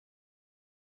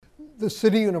The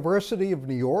City University of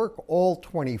New York, all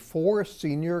 24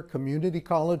 senior community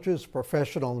colleges,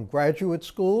 professional and graduate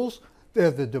schools, they're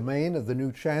the domain of the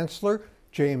new Chancellor,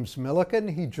 James Milliken.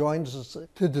 He joins us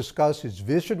to discuss his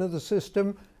vision of the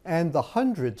system and the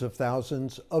hundreds of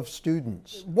thousands of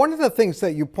students. One of the things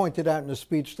that you pointed out in a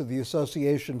speech to the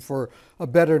Association for a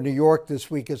Better New York this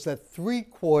week is that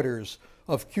 3/4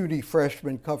 of CUNY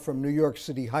freshmen come from New York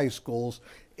City high schools.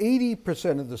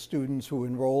 80% of the students who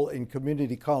enroll in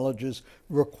community colleges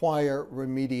require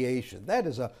remediation. That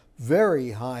is a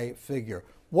very high figure.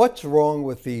 What's wrong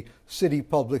with the city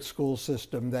public school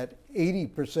system that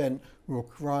 80%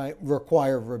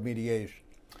 require remediation?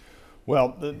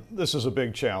 Well, this is a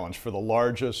big challenge for the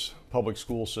largest public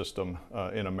school system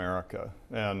in America.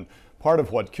 And part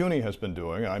of what CUNY has been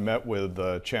doing, I met with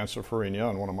Chancellor Farina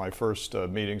on one of my first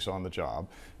meetings on the job,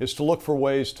 is to look for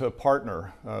ways to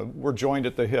partner. We're joined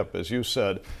at the hip. As you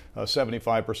said,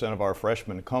 75% of our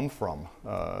freshmen come from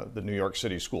the New York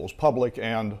City schools, public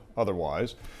and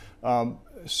otherwise.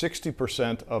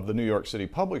 60% of the New York City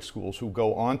public schools who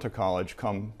go on to college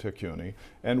come to CUNY,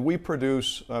 and we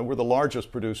produce, we're the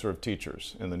largest producer of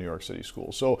teachers in the New York City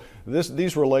schools. So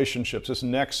these relationships, this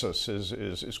nexus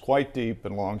is quite deep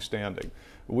and long-standing.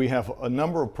 We have a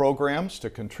number of programs to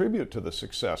contribute to the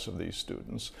success of these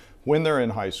students when they're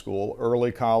in high school,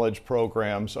 early college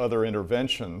programs, other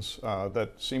interventions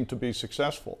that seem to be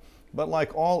successful. But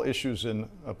like all issues in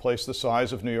a place the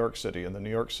size of New York City and the New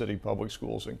York City public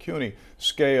schools and CUNY,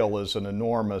 scale is an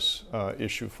enormous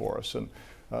issue for us. And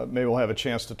maybe we'll have a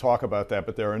chance to talk about that,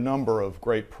 but there are a number of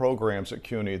great programs at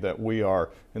CUNY that we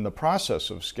are in the process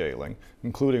of scaling,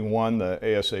 including one, the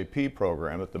ASAP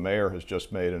program that the mayor has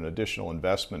just made an additional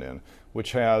investment in,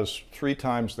 which has 3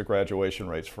 times the graduation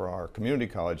rates for our community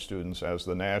college students as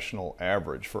the national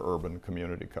average for urban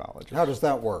community colleges. How does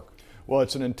that work? Well,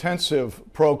 it's an intensive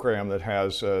program that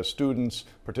has students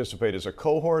participate as a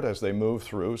cohort as they move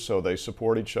through, so they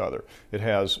support each other. It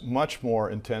has much more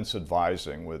intense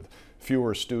advising with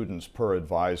fewer students per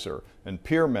advisor and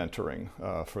peer mentoring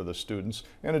for the students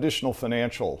and additional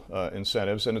financial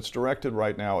incentives. And it's directed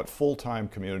right now at full-time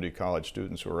community college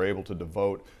students who are able to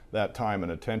devote that time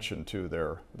and attention to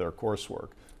their coursework.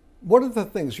 One of the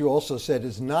things you also said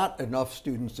is not enough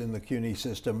students in the CUNY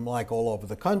system, like all over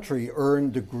the country,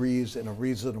 earn degrees in a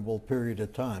reasonable period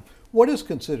of time. What is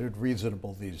considered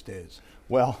reasonable these days?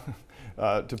 Well,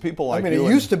 to people like you,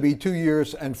 it used to be 2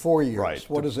 years and 4 years. Right.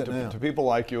 What is it now? To people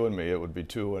like you and me, it would be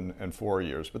 2 and 4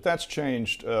 years. But that's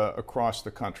changed across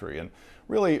the country. And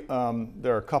really,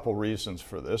 there are a couple reasons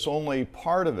for this. Only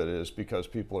part of it is because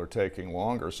people are taking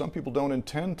longer. Some people don't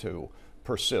intend to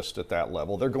persist at that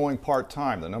level. They're going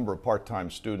part-time. The number of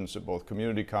part-time students at both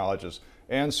community colleges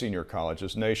and senior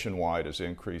colleges nationwide has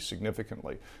increased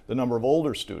significantly. The number of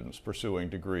older students pursuing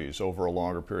degrees over a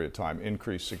longer period of time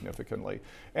increased significantly.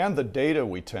 And the data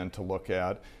we tend to look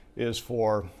at is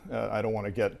for, I don't want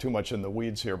to get too much in the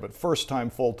weeds here, but first-time,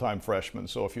 full-time freshmen.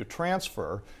 So if you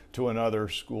transfer to another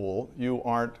school, you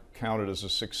aren't counted as a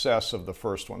success of the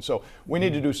first one. So we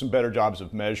need to do some better jobs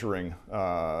of measuring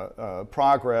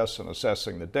progress and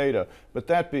assessing the data. But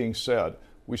that being said,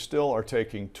 we still are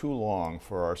taking too long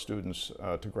for our students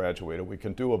to graduate, and we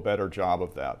can do a better job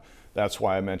of that. That's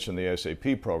why I mentioned the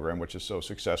ASAP program, which is so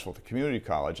successful at the community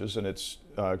colleges, and it's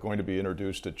going to be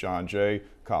introduced at John Jay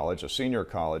College, a senior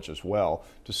college as well,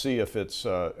 to see if it's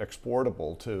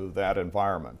exportable to that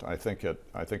environment. I think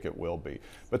it will be.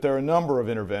 But there are a number of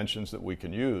interventions that we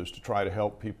can use to try to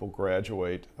help people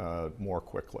graduate more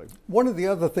quickly. One of the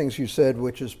other things you said,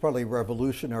 which is probably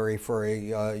revolutionary for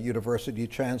a university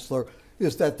chancellor,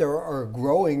 is that there are a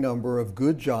growing number of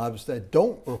good jobs that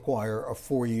don't require a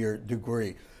 4-year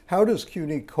degree. How does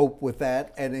CUNY cope with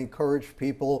that and encourage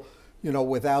people,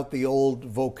 without the old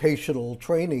vocational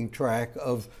training track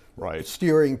of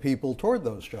steering people toward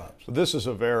those jobs? So this is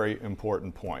a very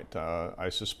important point. I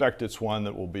suspect it's one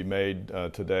that will be made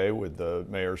today with the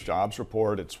mayor's jobs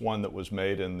report. It's one that was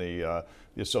made in the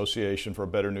Association for a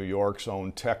Better New York's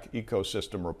own tech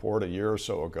ecosystem report a year or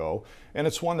so ago. And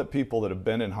it's one that people that have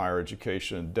been in higher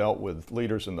education and dealt with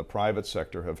leaders in the private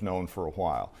sector have known for a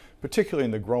while, particularly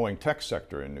in the growing tech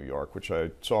sector in New York, which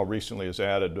I saw recently has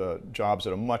added jobs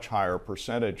at a much higher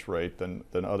percentage rate than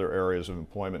other areas of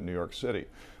employment in New York City.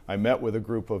 I met with a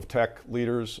group of tech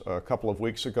leaders a couple of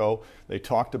weeks ago. They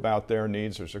talked about their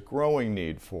needs. There's a growing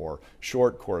need for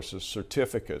short courses,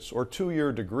 certificates, or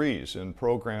 2-year degrees in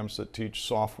programs that teach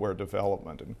software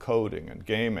development and coding and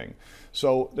gaming.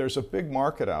 So there's a big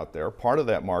market out there. Part of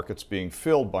that market's being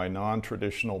filled by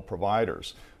non-traditional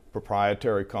providers.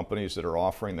 proprietary companies that are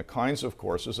offering the kinds of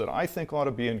courses that I think ought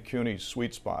to be in CUNY's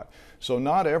sweet spot. So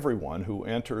not everyone who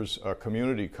enters a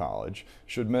community college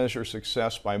should measure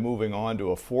success by moving on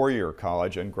to a four-year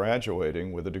college and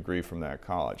graduating with a degree from that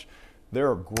college. There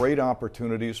are great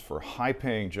opportunities for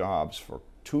high-paying jobs for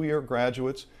two-year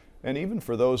graduates, and even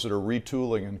for those that are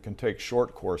retooling and can take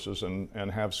short courses and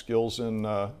have skills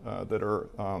that are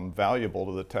valuable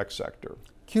to the tech sector.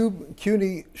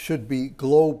 CUNY should be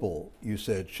global, you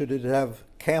said. Should it have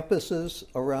campuses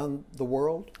around the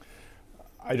world?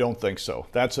 I don't think so.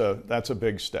 That's a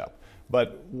big step.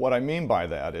 But what I mean by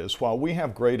that is, while we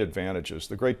have great advantages,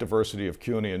 the great diversity of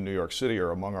CUNY and New York City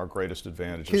are among our greatest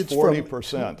advantages. Kids 40%.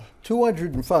 From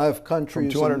 205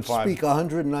 countries and speak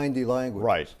 190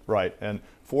 languages. Right. And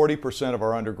 40% of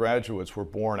our undergraduates were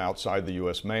born outside the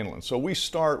U.S. mainland. So we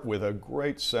start with a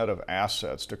great set of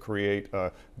assets to create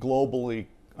a globally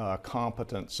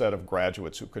competent set of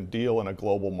graduates who can deal in a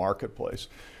global marketplace.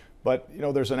 But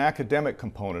there's an academic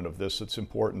component of this that's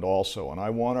important also, and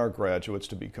I want our graduates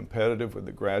to be competitive with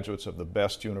the graduates of the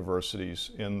best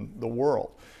universities in the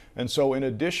world. And so in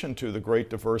addition to the great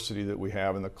diversity that we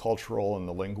have in the cultural and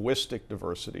the linguistic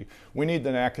diversity, we need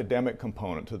an academic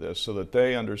component to this so that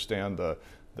they understand the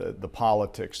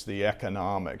politics, the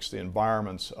economics, the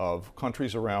environments of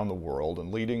countries around the world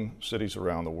and leading cities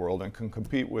around the world, and can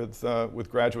compete with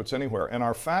graduates anywhere. And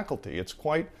our faculty, it's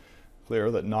quite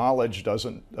clear that knowledge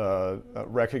doesn't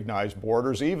recognize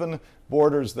borders, even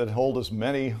borders that hold as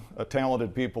many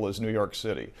talented people as New York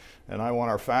City. And I want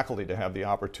our faculty to have the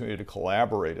opportunity to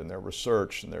collaborate in their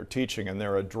research and their teaching, and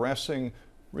they're addressing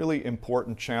really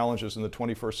important challenges in the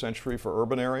 21st century for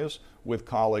urban areas with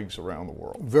colleagues around the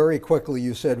world. Very quickly,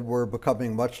 you said we're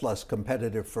becoming much less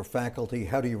competitive for faculty.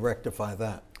 How do you rectify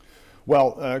that?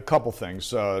 Well, a couple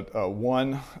things.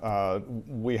 One,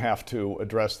 we have to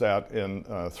address that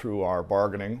through our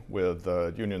bargaining with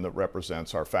the union that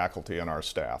represents our faculty and our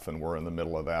staff, and we're in the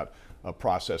middle of that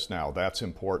process now. That's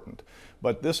important.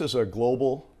 But this is a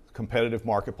global competitive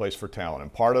marketplace for talent,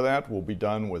 and part of that will be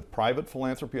done with private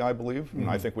philanthropy, I believe, and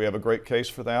I think we have a great case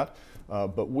for that.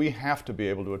 But we have to be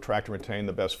able to attract and retain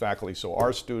the best faculty, so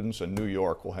our students in New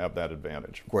York will have that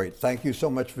advantage. Great. Thank you so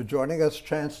much for joining us,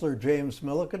 Chancellor James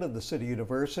Milliken of the City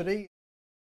University.